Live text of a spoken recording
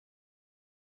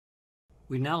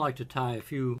We'd now like to tie a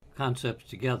few concepts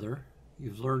together.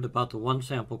 You've learned about the one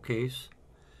sample case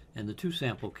and the two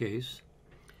sample case.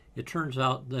 It turns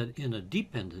out that in a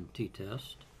dependent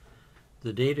t-test,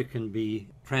 the data can be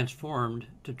transformed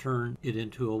to turn it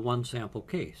into a one sample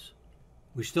case.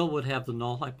 We still would have the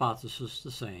null hypothesis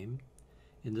the same.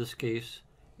 In this case,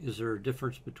 is there a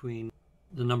difference between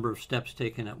the number of steps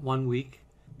taken at 1 week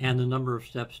and the number of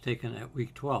steps taken at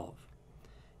week 12?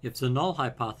 If the null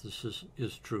hypothesis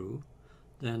is true,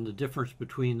 then the difference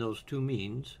between those two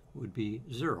means would be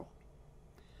 0.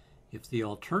 If the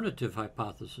alternative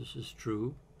hypothesis is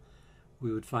true,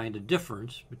 we would find a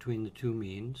difference between the two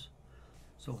means.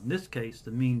 So in this case,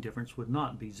 the mean difference would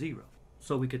not be 0.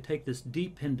 So we could take this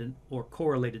dependent or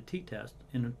correlated t-test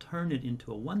and turn it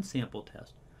into a one sample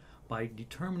test by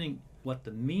determining what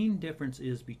the mean difference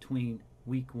is between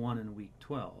week 1 and week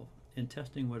 12 and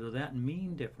testing whether that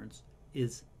mean difference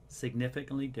is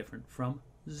significantly different from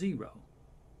 0.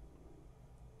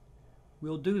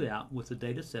 We'll do that with the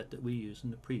data set that we used in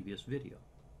the previous video.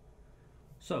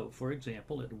 So, for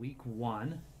example, at week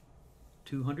 1,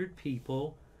 200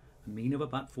 people, a mean of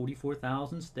about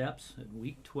 44,000 steps. At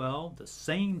week 12, the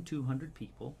same 200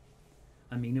 people,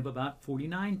 a mean of about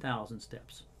 49,000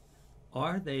 steps.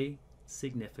 Are they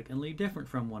significantly different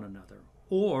from one another?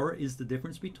 Or is the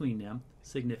difference between them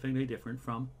significantly different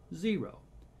from 0?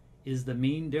 Is the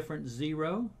mean difference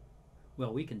 0?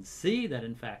 Well, we can see that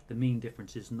in fact the mean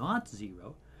difference is not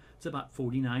 0. It's about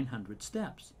 4,900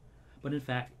 steps. But in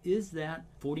fact, is that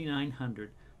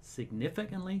 4,900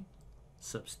 significantly,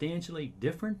 substantially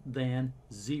different than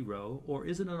 0, or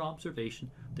is it an observation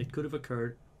that could have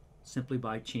occurred simply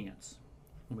by chance?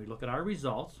 When we look at our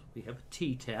results, we have a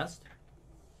t-test.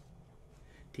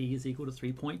 T is equal to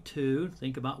 3.2.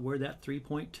 Think about where that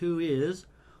 3.2 is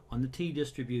on the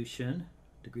t-distribution.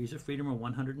 Degrees of freedom are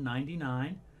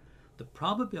 199. The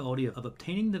probability of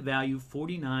obtaining the value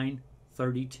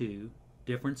 4932,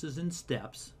 differences in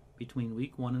steps between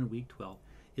week 1 and week 12,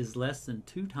 is less than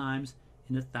 2 times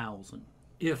in 1,000.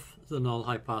 If the null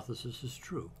hypothesis is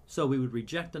true. So we would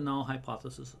reject the null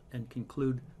hypothesis and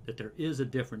conclude that there is a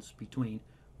difference between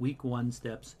week 1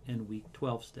 steps and week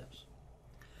 12 steps.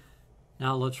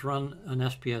 Now let's run an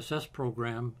SPSS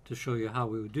program to show you how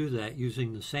we would do that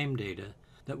using the same data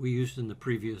that we used in the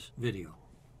previous video.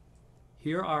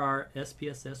 Here are our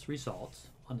SPSS results.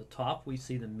 On the top we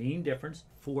see the mean difference,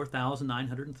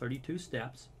 4,932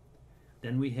 steps.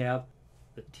 Then we have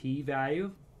the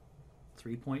t-value,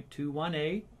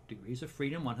 3.218, degrees of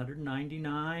freedom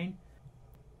 199,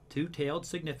 two-tailed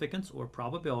significance or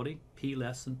probability, p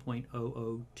less than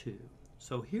 0.002.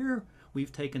 So here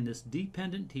we've taken this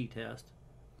dependent t-test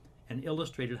and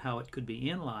illustrated how it could be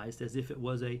analyzed as if it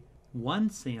was a one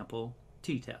sample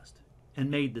t-test and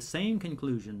made the same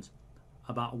conclusions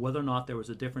about whether or not there was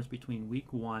a difference between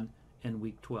week 1 and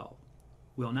week 12.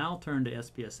 We'll now turn to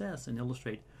SPSS and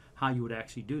illustrate how you would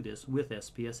actually do this with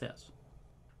SPSS.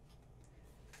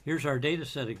 Here's our data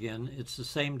set again. It's the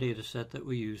same data set that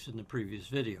we used in the previous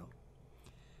video.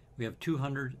 We have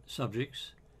 200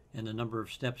 subjects and the number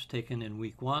of steps taken in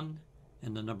week 1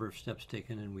 and the number of steps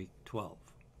taken in week 12.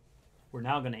 We're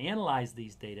now going to analyze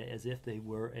these data as if they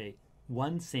were a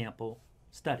one sample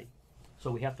study. So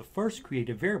we have to first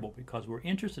create a variable because we're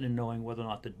interested in knowing whether or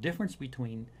not the difference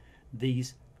between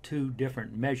these two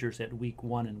different measures at week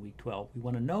 1 and week 12, we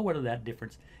want to know whether that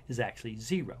difference is actually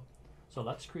 0. So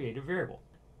let's create a variable.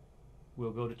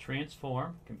 We'll go to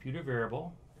transform, computer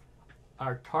variable.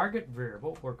 Our target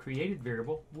variable or created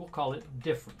variable, we'll call it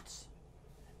difference.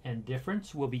 And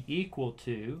difference will be equal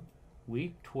to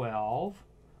week 12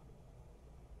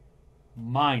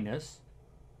 minus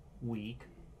week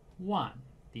 1.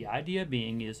 The idea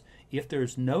being is if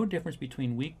there's no difference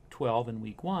between week 12 and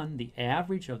week 1, the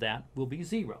average of that will be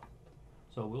 0.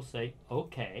 So we'll say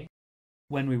OK.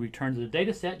 When we return to the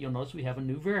data set, you'll notice we have a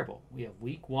new variable. We have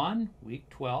week 1, week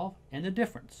 12, and the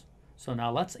difference. So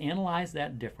now let's analyze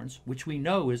that difference, which we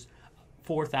know is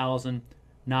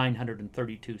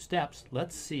 4,932 steps.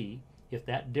 Let's see if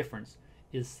that difference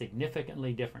is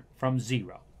significantly different from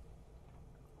 0.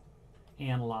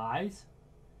 Analyze,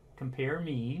 compare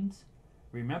means.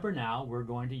 Remember now, we're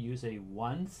going to use a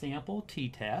one sample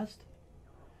t-test.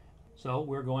 So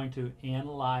we're going to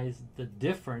analyze the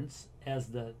difference as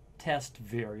the test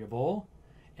variable,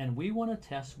 and we want to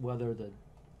test whether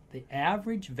the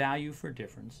average value for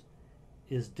difference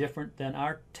is different than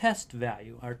our test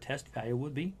value. Our test value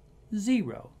would be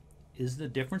 0. Is the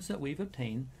difference that we've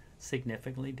obtained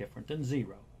significantly different than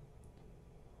 0?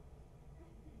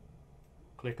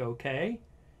 Click OK,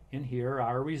 and here are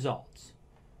our results.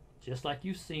 Just like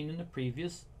you've seen in the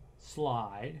previous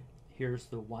slide, Here's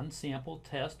the one sample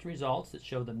test results that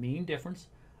show the mean difference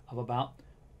of about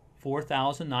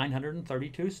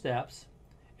 4,932 steps.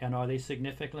 And are they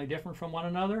significantly different from one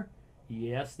another?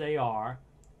 Yes, they are.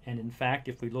 And in fact,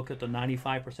 if we look at the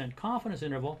 95% confidence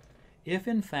interval, if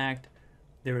in fact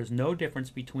there is no difference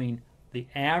between the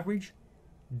average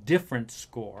difference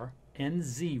score and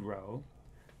 0,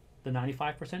 the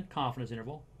 95% confidence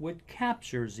interval would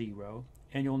capture 0,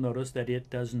 and you'll notice that it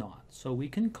does not. So we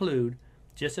conclude,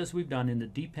 just as we've done in the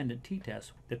dependent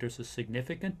t-test, that there's a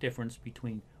significant difference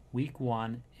between week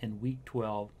 1 and week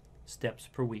 12 steps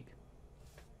per week.